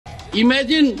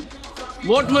Imagine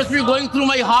what must be going through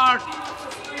my heart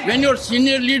when your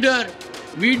senior leader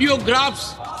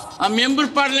videographs a member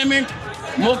parliament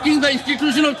mocking the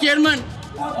institution of chairman.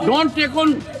 Don't take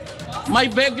on my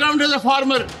background as a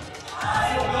farmer.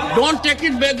 Don't take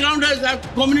it background as a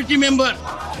community member.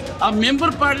 A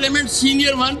member parliament,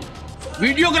 senior one,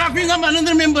 videographing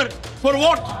another member. For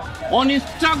what? On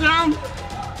Instagram,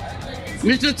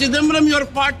 Mr. Chidambaram, your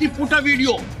party put a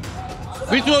video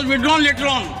which was withdrawn later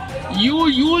on. You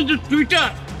used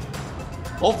Twitter,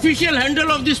 official handle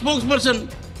of the spokesperson,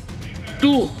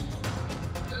 to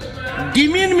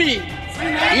demean me,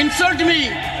 insult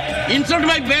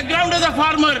my background as a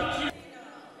farmer.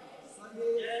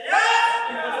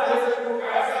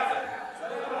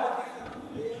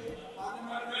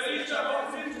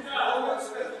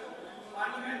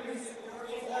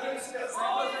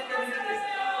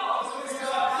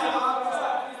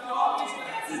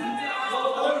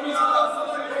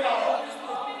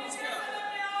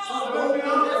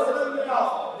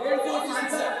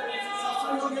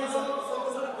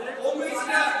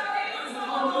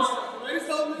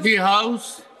 The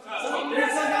House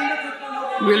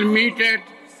will meet at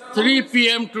 3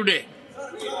 p.m. today.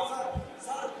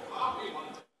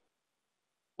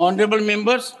 Honorable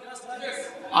members,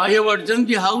 I have urged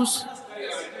the House.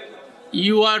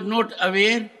 You are not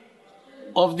aware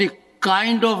of the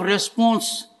kind of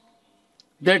response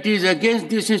that is against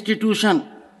this institution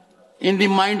in the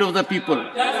mind of the people.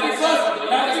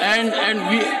 And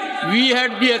we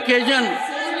had the occasion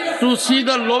to see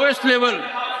the lowest level.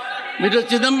 Mr.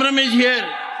 Chidambaram is here.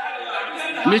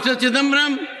 Mr.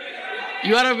 Chidambaram,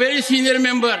 you are a very senior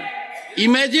member.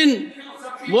 Imagine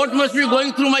what must be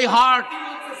going through my heart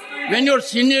when your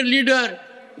senior leader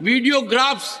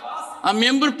videographs a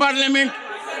member parliament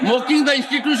mocking the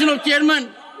institution of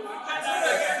chairman.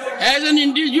 As an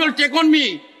individual, take on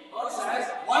me.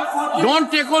 Don't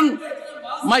take on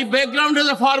my background as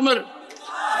a farmer.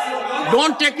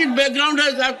 Don't take it background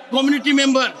as a community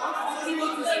member.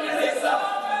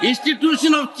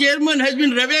 Institution of chairman has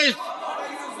been ravaged,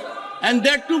 and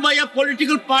that too by a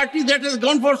political party that has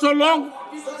gone for so long.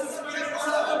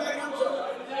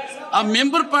 A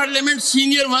member parliament,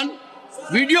 senior one,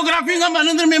 videographing of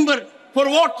another member. For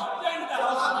what?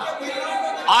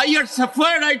 I had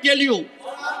suffered, I tell you.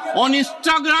 On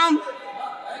Instagram,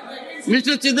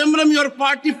 Mr. Chidambaram, your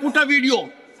party put a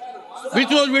video which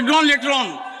was withdrawn later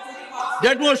on.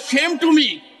 That was shame to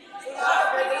me.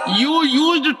 You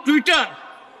used Twitter,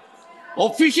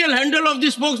 official handle of the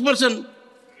spokesperson,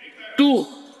 to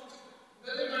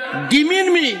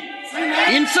demean me,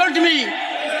 insult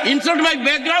my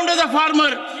background as a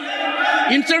farmer,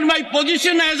 insult my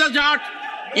position as a jat,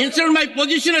 insult my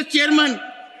position as chairman.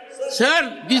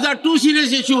 Sir, these are two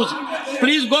serious issues.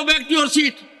 Please go back to your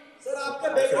seat.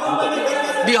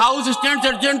 The House stands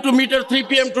adjourned to meet at 3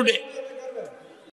 p.m. today.